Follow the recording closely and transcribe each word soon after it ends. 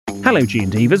Hello,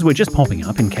 G&Divas. We're just popping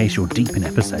up in case you're deep in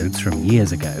episodes from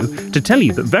years ago to tell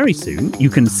you that very soon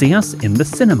you can see us in the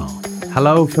cinema.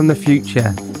 Hello from the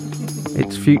future.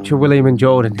 It's future William and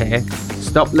Jordan here.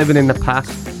 Stop living in the past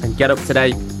and get up to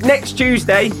date. Next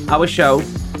Tuesday, our show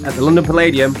at the London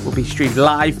Palladium will be streamed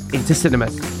live into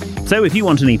cinemas. So if you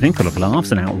want an evening full of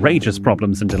laughs and outrageous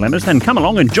problems and dilemmas, then come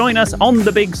along and join us on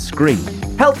the big screen.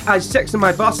 Help I Sex and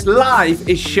My Boss Live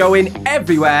is showing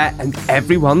everywhere and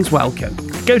everyone's welcome.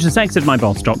 Go to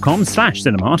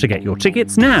sexedmyboss.com/cinema to get your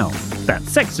tickets now. That's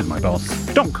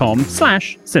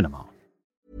sexedmyboss.com/cinema.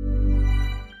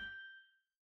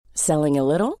 Selling a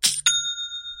little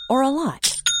or a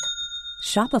lot?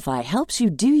 Shopify helps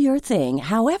you do your thing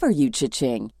however you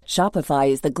cha-ching. Shopify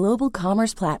is the global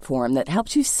commerce platform that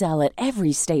helps you sell at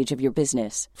every stage of your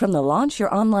business. From the launch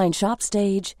your online shop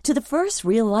stage to the first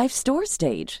real-life store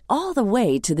stage, all the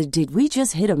way to the did we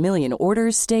just hit a million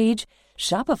orders stage.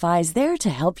 Shopify's there to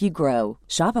help you grow.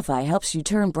 Shopify helps you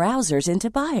turn browsers into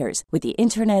buyers with the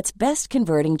internet's best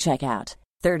converting checkout.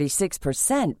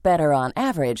 36% better on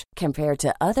average compared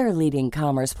to other leading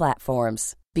commerce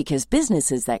platforms. Because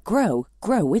businesses that grow,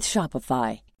 grow with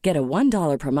Shopify. Get a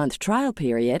 $1 per month trial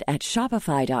period at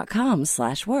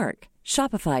shopify.com/work.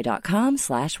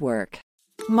 Shopify.com/work.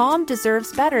 Mom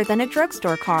deserves better than a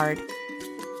drugstore card.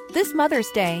 This Mother's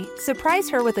Day, surprise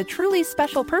her with a truly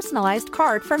special personalized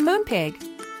card from Moonpig.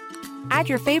 Add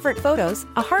your favorite photos,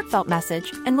 a heartfelt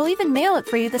message, and we'll even mail it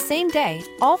for you the same day,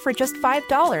 all for just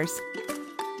 $5.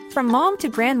 From mom to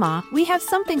grandma, we have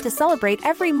something to celebrate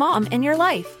every mom in your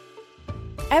life.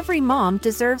 Every mom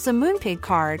deserves a Moonpig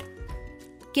card.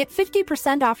 Get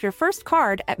 50% off your first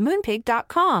card at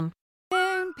moonpig.com.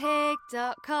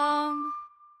 Moonpig.com.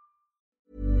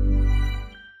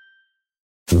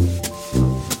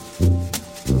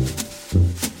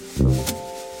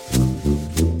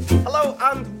 Hello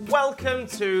and welcome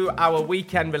to our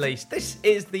weekend release. This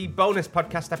is the bonus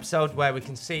podcast episode where we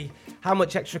can see how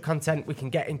much extra content we can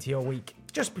get into your week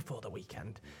just before the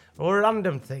weekend. Or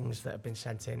random things that have been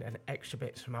sent in and extra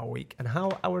bits from our week and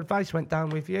how our advice went down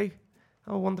with you.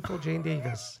 Oh, wonderful Gene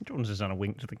Divas. Jordan's just done a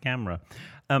wink to the camera.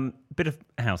 Bit of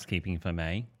housekeeping, if I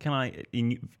may.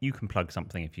 You can plug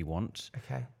something if you want.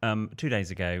 Okay. 2 days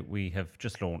ago, we have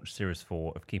just launched Series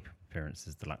 4 of Keep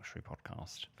Appearances, the Luxury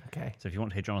Podcast. Okay. So if you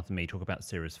want to hear Jonathan and me talk about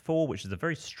Series 4, which is a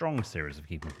very strong series of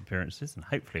Keep Appearances, and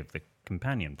hopefully of the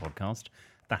companion podcast,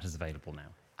 that is available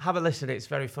now. Have a listen, it's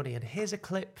very funny. And here's a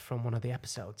clip from one of the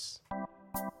episodes.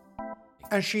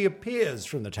 As she appears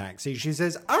from the taxi, she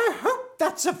says, "I hope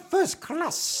that's a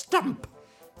first-class stamp."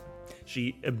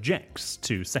 She objects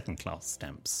to second-class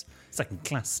stamps being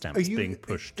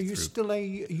pushed Are you through. still a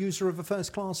user of a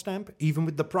first-class stamp, even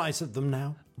with the price of them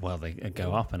now? Well, they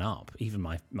go up and up. Even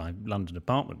my London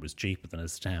apartment was cheaper than a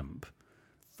stamp.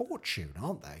 Fortune,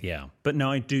 aren't they? Yeah, but no,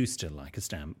 I do still like a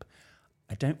stamp.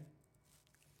 I don't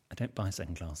buy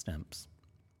second-class stamps.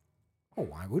 Oh,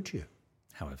 why would you?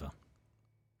 However.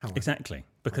 Exactly,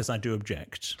 because I do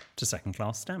object to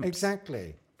second-class stamps.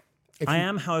 Exactly. I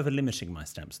am, however, limiting my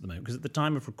stamps at the moment, because at the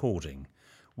time of recording,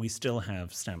 we still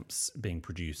have stamps being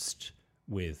produced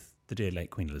with the dear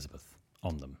late Queen Elizabeth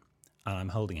on them, and I'm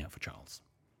holding out for Charles.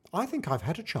 I think I've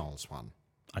had a Charles one.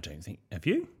 I don't think... Have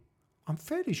you? I'm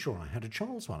fairly sure I had a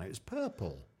Charles one. It was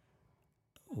purple.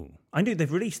 Oh, I know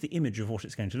they've released the image of what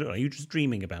it's going to look like. Are you just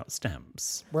dreaming about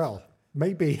stamps? Well,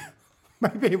 maybe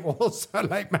it was Her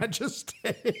Late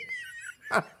Majesty.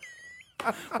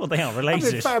 Well, they are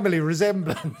related. A family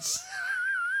resemblance.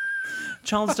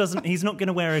 Charles doesn't... He's not going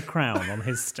to wear a crown on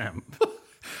his stamp.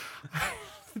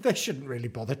 They shouldn't really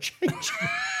bother changing.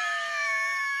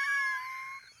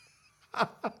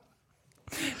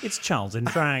 It's Charles in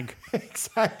drag.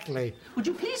 Exactly. Would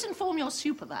you please inform your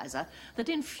supervisor that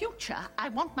in future I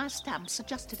want my stamps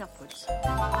adjusted upwards?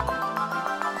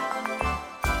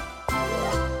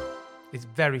 It's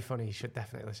very funny. You should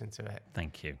definitely listen to it.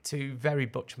 Thank you. Two very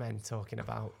butch men talking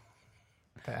about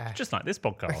Just like this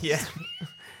podcast. Yeah.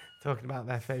 Talking about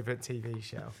their favourite TV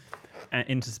show. And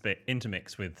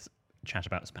intermix with chat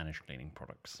about Spanish cleaning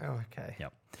products. Oh, okay.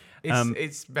 Yep.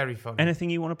 It's very funny. Anything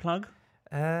you want to plug?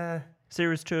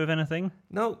 Series 2 of anything?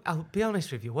 No, I'll be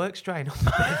honest with you. Work's drying up a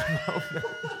bit at the moment.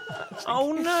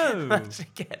 Oh, no. I'm actually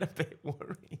getting a bit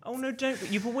worried. Oh, no, don't.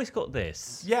 You've always got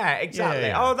this. Yeah, exactly.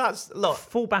 Yeah. Oh, that's... Look.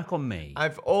 Fall back on me.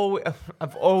 I've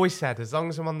always said, as long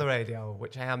as I'm on the radio,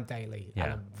 which I am daily,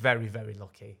 and I'm very, very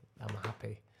lucky, I'm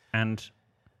happy. And...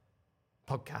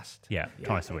 Podcast. Yeah,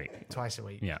 twice a week. Twice a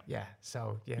week. Yeah. Yeah,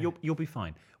 so, yeah. You'll be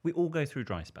fine. We all go through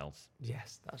dry spells.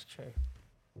 Yes, that's true.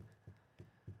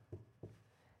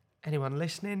 Anyone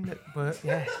listening? But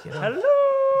yeah, you know. Hello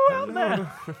out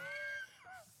there.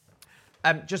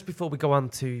 Just before we go on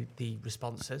to the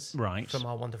responses Right. from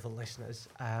our wonderful listeners,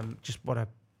 just want to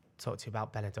talk to you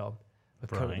about Benidorm.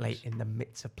 We're currently in the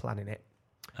midst of planning it.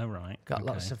 Oh, right. Got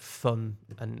lots of fun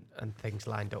and things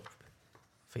lined up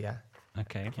for you.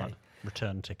 Okay. Like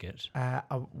return ticket.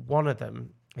 One of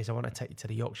them is I want to take you to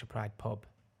the Yorkshire Pride pub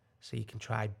so you can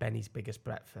try Benny's biggest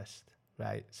breakfast.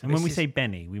 Right. So And when we say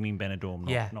Benny, we mean Benidorm,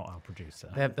 not our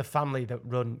producer. The family that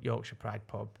run Yorkshire Pride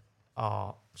pub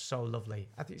are so lovely.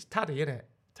 I think it's Taddy, isn't it?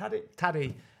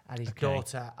 Taddy and his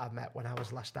daughter I met when I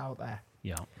was last out there.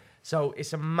 Yeah. So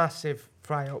it's a massive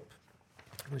fry up.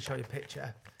 I'm going to show you a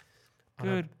picture.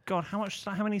 Good God, how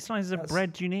many slices of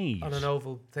bread do you need? On an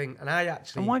oval thing. And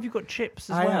why have you got chips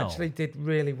as well? I actually did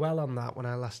really well on that when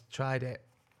I last tried it.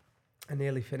 I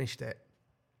nearly finished it.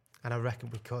 And I reckon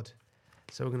we could.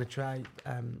 So we're going to try...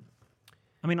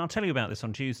 I mean, I'll tell you about this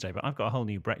on Tuesday, but I've got a whole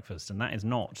new breakfast, and that is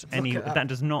not that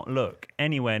does not look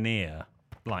anywhere near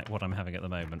like what I'm having at the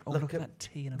moment. Oh, look at that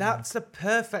tea in a mug. That's a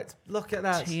perfect... Look at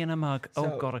that. Tea in a mug.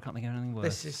 Oh, God, I can't think of anything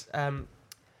worse. This is...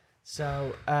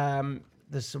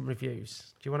 there's some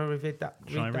reviews. Do you want to read that?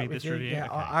 Shall I read this review? Yeah,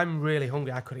 okay. I'm really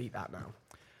hungry. I could eat that now.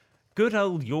 Good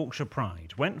old Yorkshire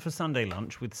Pride. Went for Sunday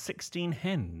lunch with 16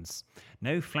 hens.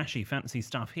 No flashy fancy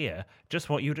stuff here, just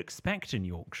what you'd expect in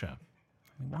Yorkshire.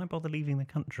 I mean, why bother leaving the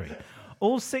country?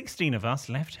 All 16 of us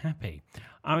left happy.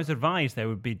 I was advised there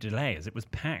would be delay as it was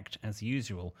packed as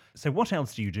usual. So what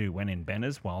else do you do when in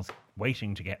Benner's whilst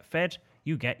waiting to get fed?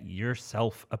 You get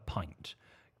yourself a pint.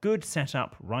 Good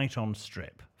setup right on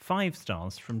strip. 5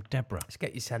 stars from Deborah. Let's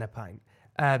get your centre pint.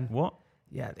 What?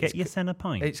 Yeah, Get your centre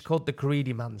pint. It's called the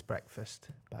Greedy Man's Breakfast,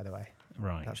 by the way.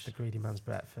 Right. That's the Greedy Man's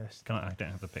Breakfast. I don't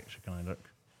have the picture. Can I look?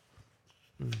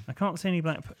 I can't see any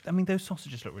black... I mean, those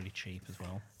sausages look really cheap as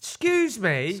well. Excuse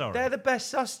me. Sorry. They're the best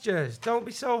sausages. Don't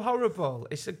be so horrible.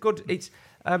 It's a good...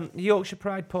 Yorkshire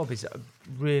Pride pub is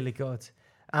really good.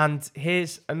 And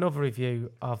here's another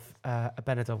review of a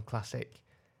Benidorm classic,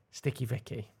 Sticky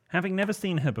Vicky. Having never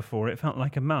seen her before, it felt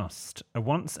like a must. A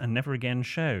once and never again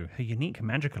show. Her unique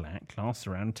magical act lasts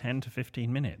around 10 to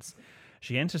 15 minutes.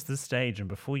 She enters the stage, and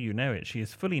before you know it, she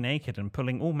is fully naked and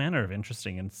pulling all manner of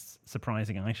interesting and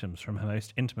surprising items from her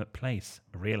most intimate place.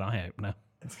 A real eye-opener.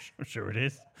 I'm sure it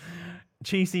is.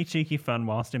 Cheesy, cheeky fun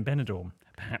whilst in Benidorm.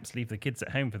 Perhaps leave the kids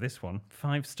at home for this one.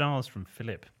 5 stars from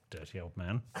Philip. Dirty old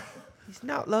man. It's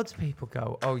not loads of people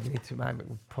go, oh, you need to remind me,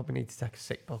 we probably need to take a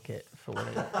sick bucket for one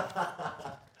of you.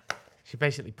 She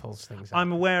basically pulls things out.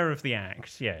 I'm aware of the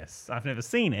act, yes. I've never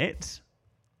seen it.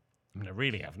 I mean, I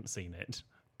really haven't seen it,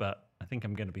 but I think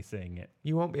I'm going to be seeing it.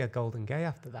 You won't be a golden gay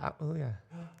after that, will you?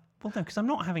 Well, no, because I'm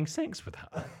not having sex with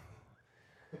her.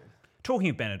 Talking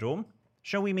of Benidorm,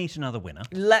 shall we meet another winner?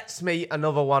 Let's meet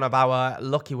another one of our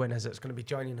lucky winners that's going to be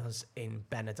joining us in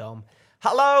Benidorm.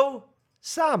 Hello,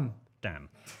 Sam. Dan.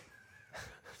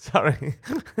 Sorry.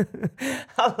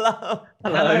 Hello.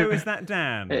 Hello, is that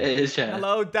Dan? It is, yeah.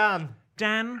 Hello, Dan.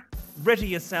 Dan, ready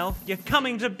yourself. You're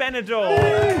coming to Benidorm.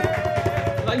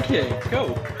 Thank you. Cool.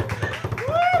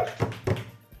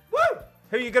 Woo!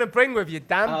 Who are you going to bring with you,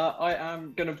 Dan? I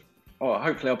am going to... Oh,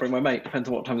 hopefully I'll bring my mate. Depends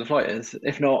on what time the flight is.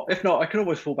 If not, I can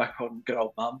always fall back on good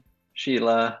old mum. She's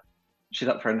up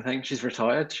for anything. She's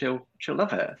retired. She'll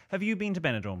love it. Have you been to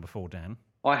Benidorm before, Dan?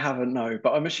 I haven't, no.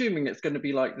 But I'm assuming it's going to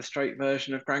be like the straight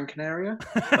version of Gran Canaria.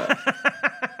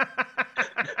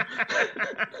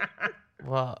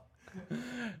 What?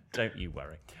 Don't you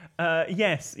worry.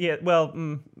 Yes, yeah, well,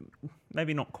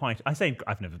 maybe not quite. I say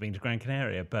I've never been to Gran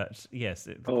Canaria, but yes,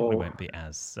 it probably won't be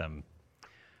as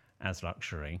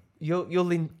luxury.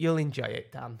 You'll enjoy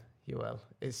it, Dan. You will.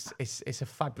 It's a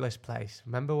fabulous place.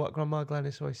 Remember what Grandma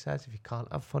Glenys always says: if you can't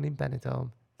have fun in Benidorm,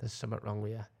 there's something wrong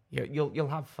with you. You'll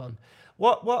have fun.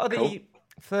 What are the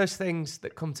first things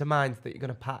that come to mind that you're going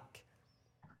to pack?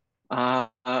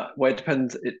 Well, it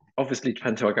depends. It obviously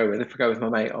depends who I go with. If I go with my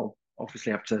mate, I'll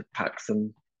obviously have to pack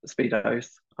some Speedos,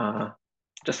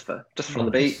 just for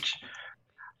the beach.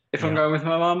 If I'm going with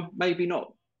my mum, maybe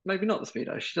not the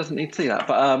Speedo. She doesn't need to see that,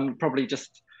 but probably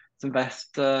just some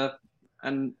vest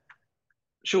and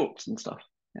shorts and stuff.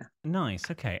 Yeah. Nice.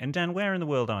 Okay. And Dan, where in the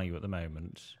world are you at the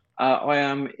moment? I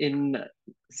am in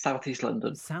Southeast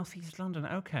London. Southeast London.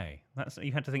 Okay.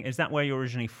 You had to think. Is that where you're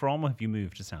originally from, or have you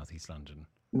moved to Southeast London?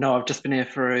 No, I've just been here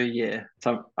for a year.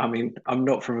 So, I mean, I'm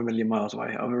not from a million miles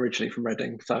away. I'm originally from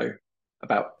Reading, so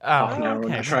about half an hour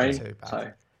on the train. Not too bad.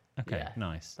 So, okay, yeah,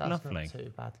 nice. That's Lovely. not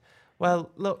too bad.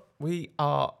 Well, look, we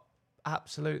are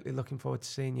absolutely looking forward to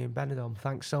seeing you in Benidorm.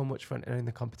 Thanks so much for entering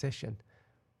the competition.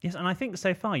 Yes, and I think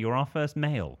so far you're our first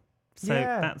male. So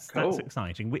that's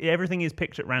exciting. Everything is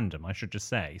picked at random, I should just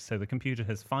say. So the computer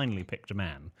has finally picked a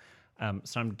man.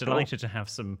 So I'm delighted to have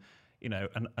some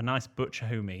a nice butcher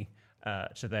homie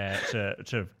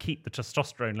to keep the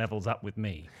testosterone levels up with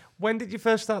me. When did you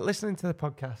first start listening to the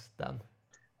podcast, Dan?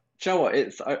 Do you know what?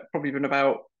 It's probably been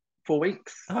about 4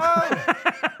 weeks. Oh,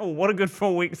 what a good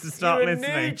 4 weeks to start You're a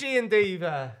listening. new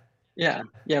G&Diva. Yeah,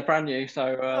 brand new.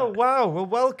 So Oh, wow. Well,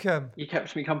 welcome. you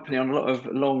kept me company on a lot of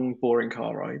long, boring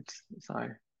car rides. So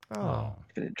Oh,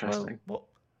 it's been interesting. Well,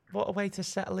 what a way to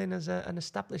settle in as an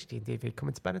established G&Diva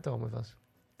coming to Benidorm with us.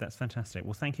 That's fantastic.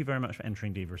 Well, thank you very much for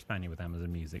entering Diva España with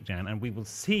Amazon Music, Jan, and we will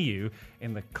see you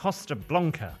in the Costa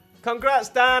Blanca. Congrats,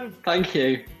 Dan. Thank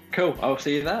you. Cool. I'll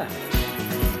see you there.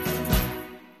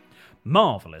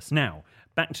 Marvellous. Now,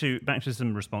 back to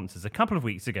some responses. A couple of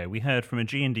weeks ago, we heard from a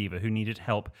G&Diva who needed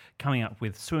help coming up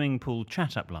with swimming pool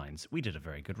chat-up lines. We did a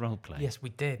very good role play. Yes, we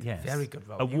did. Yes. Very good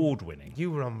role. Award-winning.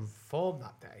 You were on form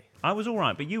that day. I was all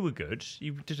right, but you were good.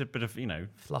 You did a bit of,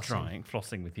 Flossing.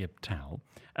 flossing with your towel.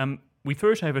 We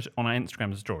threw it over on our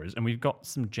Instagram stories, and we've got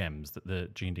some gems that the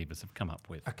G&Divas have come up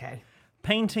with. Okay.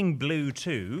 Painting Blue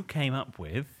 2 came up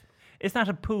with, is that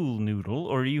a pool noodle,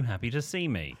 or are you happy to see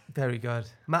me? Very good.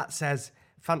 Matt says,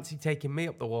 fancy taking me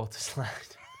up the water slide.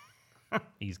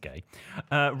 He's gay.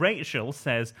 Rachel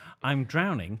says, I'm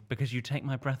drowning because you take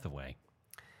my breath away.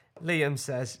 Liam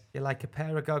says, you're like a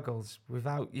pair of goggles.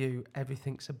 Without you,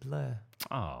 everything's a blur.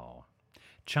 Oh.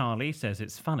 Charlie says,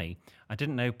 it's funny. I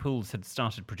didn't know pools had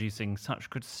started producing such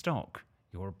good stock.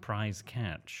 You're a prize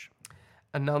catch.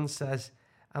 Anon says,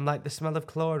 I'm like the smell of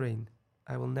chlorine.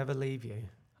 I will never leave you.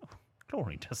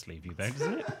 Chlorine does leave you, though,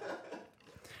 doesn't it?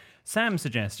 Sam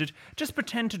suggested, just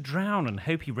pretend to drown and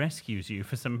hope he rescues you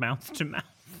for some mouth-to-mouth.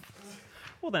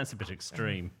 Well, that's a bit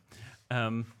extreme.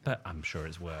 But I'm sure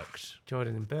it's worked.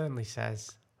 Jordan in Burnley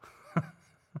says, I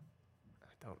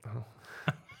don't know.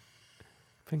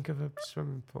 Think of a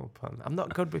swimming pool pun. I'm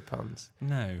not good with puns.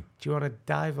 No. Do you want to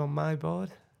dive on my board?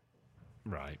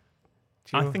 Right.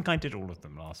 Do you I think I did all of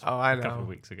them a couple of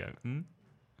weeks ago. Hmm?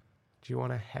 Do you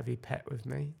want a heavy pet with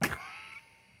me?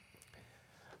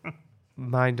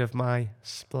 Mind of my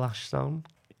splash zone?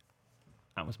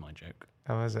 That was my joke.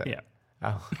 Oh, was it? Yeah.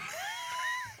 Oh.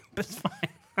 But it's fine.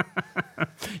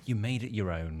 You made it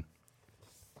your own.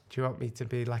 Do you want me to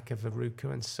be like a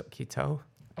Veruca and suck your toe?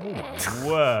 Oh, my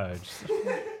word.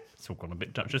 It's all gone a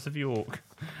bit Duchess of York.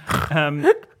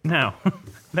 Now,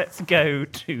 let's go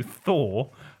to Thor.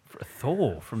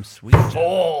 Thor from Sweden.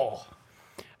 Thor!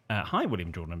 Hi,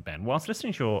 William, Jordan and Ben. Whilst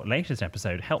listening to your latest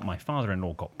episode, Help My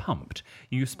Father-in-Law Got Pumped,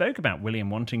 you spoke about William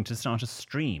wanting to start a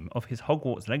stream of his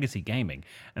Hogwarts Legacy gaming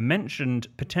and mentioned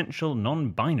potential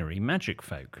non-binary magic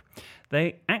folk.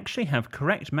 They actually have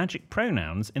correct magic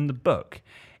pronouns in the book.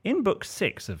 In Book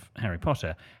 6 of Harry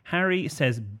Potter, Harry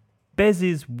says,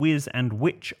 Bezes, whiz, and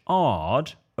which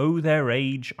ard, oh, their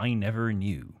age I never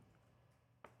knew.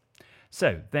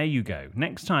 So, there you go.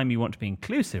 Next time you want to be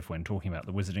inclusive when talking about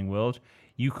the wizarding world,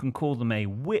 you can call them a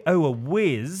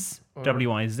whiz,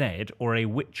 W-I-Z, or a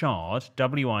witchard,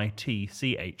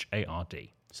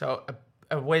 W-I-T-C-H-A-R-D. So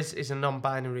a whiz is a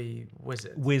non-binary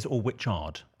wizard? Whiz or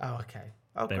witchard. Oh, okay.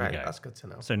 Oh, There great. we go. That's good to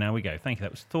know. So now we go. Thank you.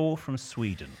 That was Thor from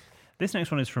Sweden. This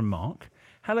next one is from Mark.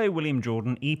 Hello, William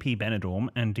Jordan, EP Benidorm,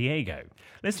 and Diego.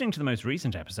 Listening to the most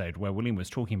recent episode where William was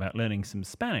talking about learning some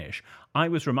Spanish, I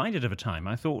was reminded of a time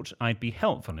I thought I'd be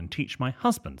helpful and teach my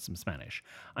husband some Spanish.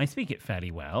 I speak it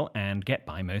fairly well and get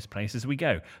by most places we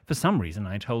go. For some reason,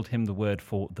 I told him the word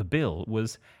for the bill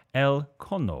was el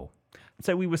cono.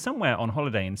 So we were somewhere on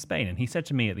holiday in Spain, and he said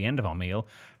to me at the end of our meal,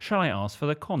 shall I ask for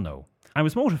the cono? I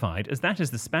was mortified, as that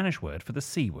is the Spanish word for the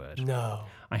C word. No.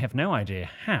 I have no idea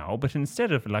how, but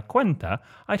instead of la cuenta,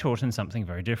 I taught him something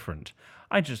very different.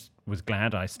 I just was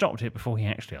glad I stopped it before he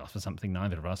actually asked for something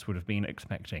neither of us would have been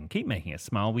expecting. Keep making us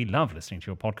smile. We love listening to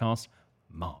your podcast.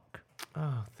 Mark.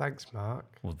 Oh, thanks, Mark.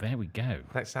 Well, there we go.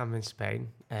 Next time I'm in Spain,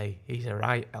 hey, he's a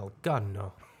right el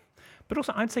gano. But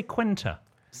also, I'd say cuenta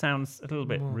sounds a little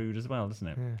bit rude as well, doesn't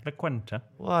it? Yeah. La cuenta.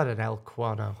 What an el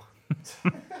cuano.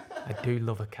 I do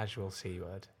love a casual C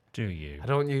word. Do you? I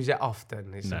don't use it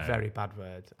often. It's No. a very bad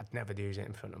word. I'd never use it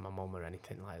in front of my mum or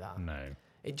anything like that. No.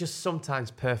 It just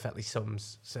sometimes perfectly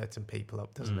sums certain people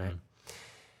up, doesn't it?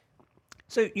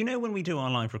 So, you know when we do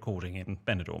our live recording in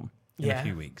Benidorm in a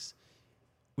few weeks,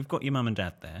 we've got your mum and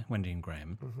dad there, Wendy and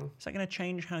Graham. Is that going to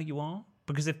change how you are?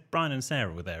 Because if Brian and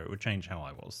Sarah were there, it would change how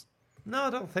I was. No, I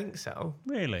don't think so.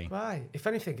 Really? Why? If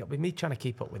anything, it'll be me trying to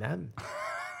keep up with them.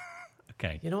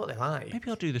 Okay. You know what they're like?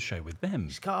 Maybe I'll do the show with them.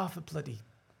 She's got half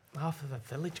of a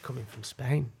village coming from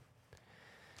Spain.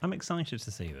 I'm excited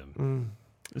to see them.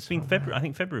 It's been February. I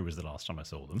think February was the last time I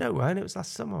saw them. No, it wasn't. It was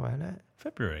last summer, wasn't it?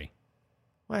 February.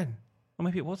 When? Or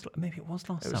maybe it was. Maybe it was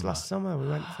last summer. It was last summer. We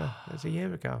went for. It was a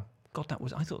year ago. God,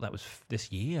 I thought that was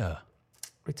this year.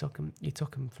 You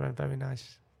took them for a very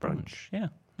nice brunch. Yeah,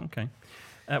 okay.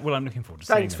 Well, I'm looking forward to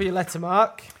Thanks seeing for your letter,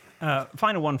 Mark.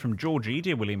 Final one from Georgie.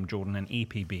 Dear William, Jordan and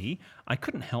EPB, I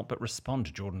couldn't help but respond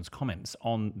to Jordan's comments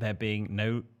on there being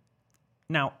no...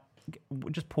 Now,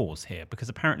 just pause here, because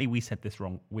apparently we said this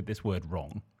wrong with this word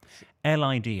wrong.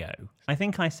 L-I-D-O. I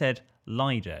think I said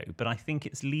Lie-dow, but I think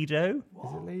it's Lee-dow.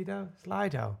 Is it Lee-dow? It's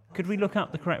Lie-dow. Could we look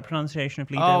up the correct pronunciation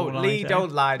of Lee-dow or Lie-dow? Lee-dow,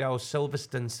 Lie-dow,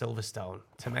 Silverstone,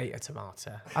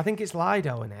 tomato. I think it's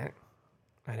Lie-dow in it.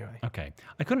 Anyway. Okay.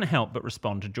 I couldn't help but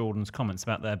respond to Jordan's comments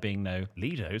about there being no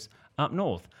Lee-dows up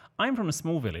north. I'm from a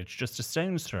small village just a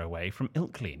stone's throw away from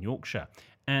Ilkley in Yorkshire,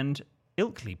 and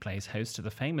Ilkley plays host to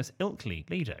the famous Ilkley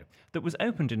Lie-dow that was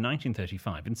opened in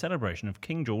 1935 in celebration of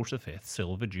King George V's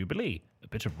Silver Jubilee. A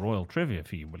bit of royal trivia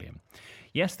for you, William.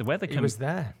 Yes, the weather can... He was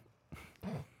there.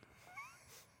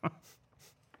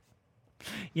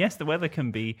 Yes, the weather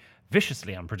can be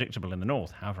viciously unpredictable in the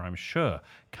north. However, I'm sure,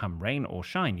 come rain or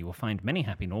shine, you will find many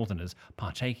happy northerners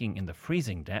partaking in the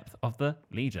freezing depth of the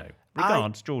Lie-dow.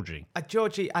 Regards, Georgie.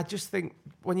 Georgie, I just think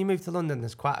when you move to London,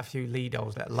 there's quite a few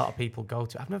Lie-dows that a lot of people go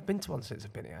to. I've never been to one since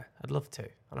I've been here. I'd love to,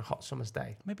 on a hot summer's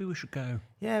day. Maybe we should go.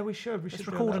 Yeah, we should. Let's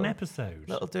record an episode.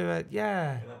 Little do it,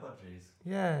 yeah. In our budgies.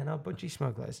 Yeah, in our budgie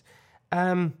smugglers.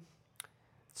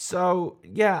 So,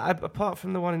 yeah, apart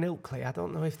from the one in Ilkley, I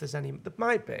don't know if there's any... There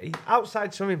might be.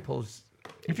 Outside swimming pools...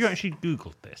 Have you actually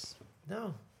Googled this?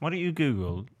 No. Why don't you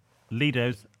Google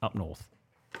Lie-dows up north?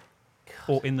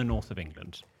 Or in the north of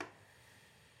England?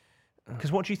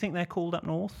 Because what do you think they're called up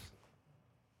north?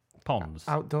 Ponds.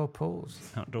 Outdoor pools.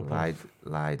 Outdoor pools.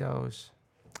 Lie-dows.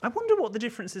 I wonder what the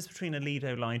difference is between a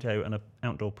Lie-dow, and an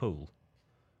outdoor pool.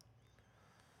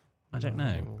 I don't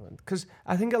know. Because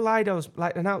I think a Lie-dow's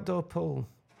like an outdoor pool.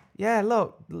 Yeah,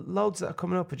 look, loads that are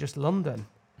coming up are just London.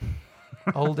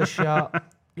 Aldershot.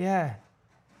 Yeah.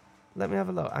 Let me have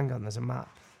a look. Hang on, there's a map.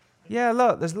 Yeah,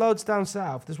 look, there's loads down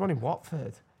south. There's one in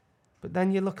Watford. But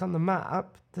then you look on the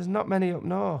map, there's not many up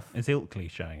north. Is Ilkley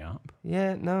showing up?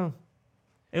 Yeah, no.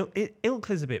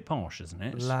 Ilkley's a bit posh, isn't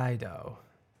it? Lie-dow.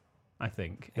 I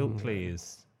think. Ilkley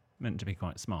is meant to be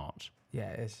quite smart. Yeah,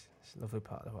 it is. It's a lovely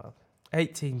part of the world.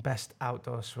 18 best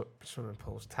outdoor swimming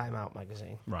pools, Time Out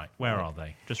magazine. Right, where are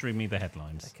they? Just read me the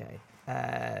headlines. Okay.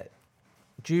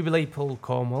 Jubilee Pool,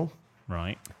 Cornwall.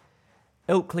 Right.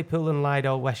 Ilkley Pool and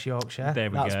Lie-dow, West Yorkshire. There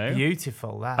we go. That's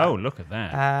beautiful, that. Oh, look at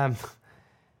that.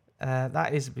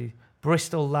 That is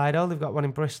Bristol Lie-dow. They've got one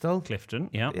in Bristol. Clifton,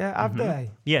 yeah. Yeah, have they?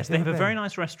 Yes, they have a very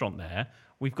nice restaurant there.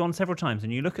 We've gone several times,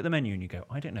 and you look at the menu and you go,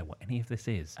 I don't know what any of this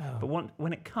is. Oh. But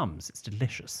when it comes, it's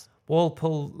delicious.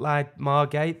 Walpole,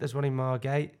 Margate. There's one in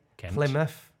Margate. Kent.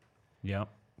 Plymouth. Yeah,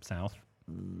 south.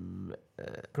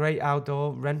 Great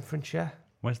Outdoor, Renfrewshire.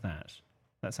 Where's that?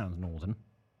 That sounds northern.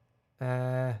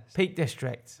 Peak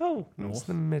District. Oh, It's north.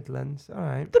 the Midlands. All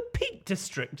right. The Peak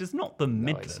District is not the No,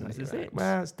 Midlands, it's not, is you're it? right.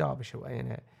 Well, it's Derbyshire way,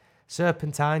 isn't it?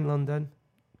 Serpentine, London.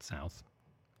 South.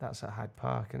 That's at Hyde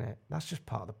Park, isn't it? That's just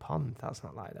part of the pond. That's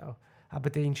not Lie-dow.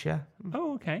 Aberdeenshire.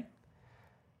 Oh, okay.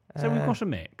 So we've got a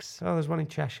mix. Oh, there's one in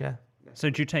Cheshire. So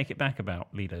do you take it back about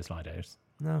Lie-dows, Lie-dows?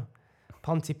 No.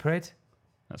 Pontypridd.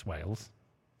 That's Wales.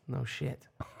 No shit.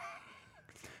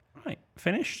 Right,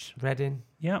 finished? Reading.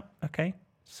 Yeah, okay.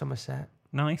 Somerset.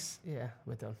 Nice. Yeah,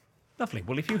 we're done. Lovely.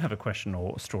 Well, if you have a question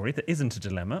or story that isn't a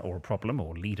dilemma or a problem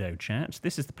or Lie-dow chat,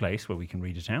 this is the place where we can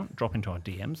read it out. Drop into our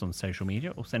DMs on social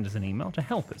media or send us an email to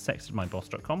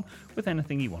help@sextedmyboss.com with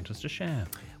anything you want us to share.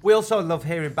 We also love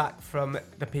hearing back from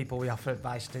the people we offer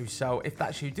advice to, so if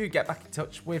that's you, do get back in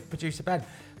touch with Producer Ben.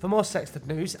 For more Sexted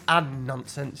news and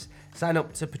nonsense, sign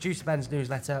up to Producer Ben's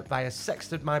newsletter via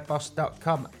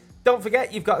sextedmyboss.com. Don't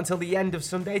forget, you've got until the end of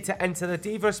Sunday to enter the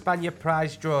Diva España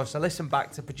prize draw, so listen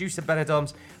back to Producer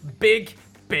Benidorm's Big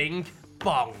Bing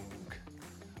Bong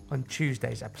on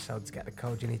Tuesday's episode to get the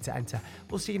code you need to enter.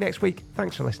 We'll see you next week.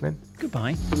 Thanks for listening.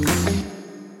 Goodbye.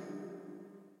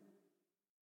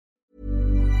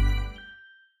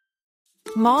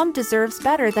 Mom deserves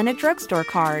better than a drugstore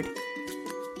card.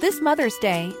 This Mother's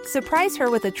Day, surprise her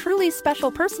with a truly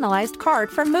special personalized card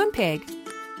from Moonpig.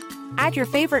 Add your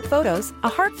favorite photos, a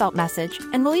heartfelt message,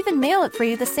 and we'll even mail it for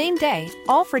you the same day,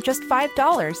 all for just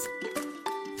 $5.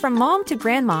 From mom to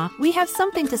grandma, we have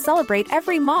something to celebrate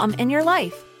every mom in your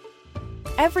life.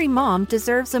 Every mom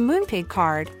deserves a Moonpig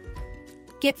card.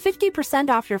 Get 50%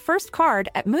 off your first card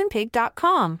at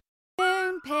moonpig.com.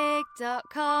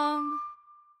 Moonpig.com.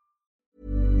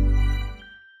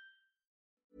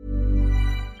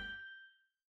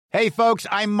 Hey, folks,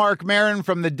 I'm Mark Maron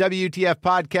from the WTF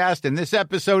Podcast, and this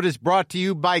episode is brought to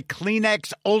you by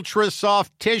Kleenex Ultra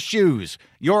Soft Tissues,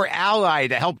 your ally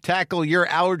to help tackle your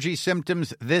allergy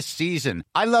symptoms this season.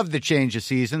 I love the change of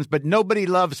seasons, but nobody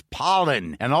loves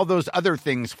pollen and all those other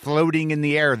things floating in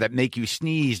the air that make you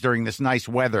sneeze during this nice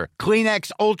weather.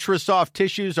 Kleenex Ultra Soft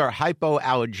Tissues are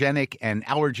hypoallergenic and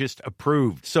allergist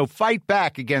approved. So fight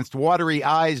back against watery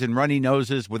eyes and runny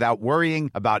noses without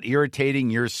worrying about irritating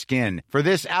your skin. For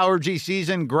this allergy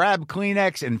season, grab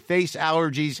Kleenex and face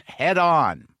allergies head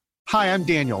on. Hi, I'm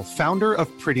Daniel, founder of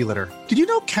Pretty Litter. Did you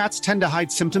know cats tend to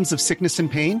hide symptoms of sickness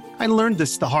and pain? I learned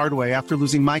this the hard way after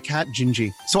losing my cat,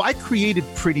 Gingy. So I created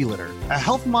Pretty Litter, a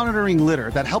health monitoring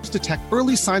litter that helps detect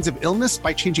early signs of illness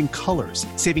by changing colors,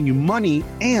 saving you money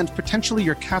and potentially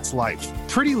your cat's life.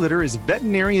 Pretty Litter is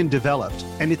veterinarian developed,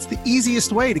 and it's the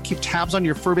easiest way to keep tabs on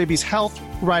your fur baby's health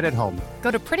right at home.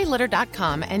 Go to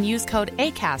prettylitter.com and use code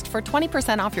ACAST for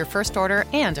 20% off your first order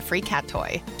and a free cat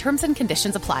toy. Terms and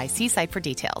conditions apply. See site for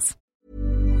details.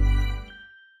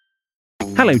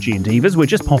 Hello, G&Divas. We're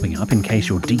just popping up in case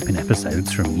you're deep in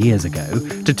episodes from years ago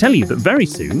to tell you that very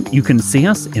soon you can see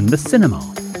us in the cinema.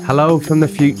 Hello from the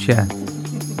future.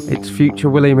 It's future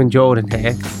William and Jordan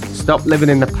here. Stop living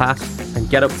in the past and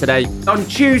get up to date. On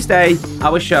Tuesday,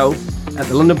 our show at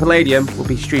the London Palladium will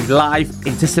be streamed live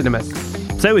into cinemas.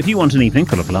 So if you want an evening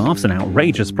full of laughs and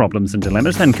outrageous problems and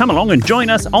dilemmas, then come along and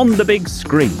join us on the big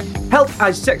screen. Help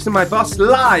I Sex and My Boss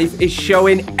Live is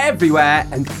showing everywhere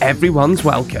and everyone's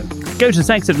welcome. Go to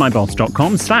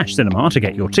sexedmyboss.com/cinema to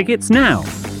get your tickets now.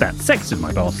 That's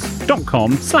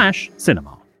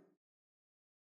sexedmyboss.com/cinema.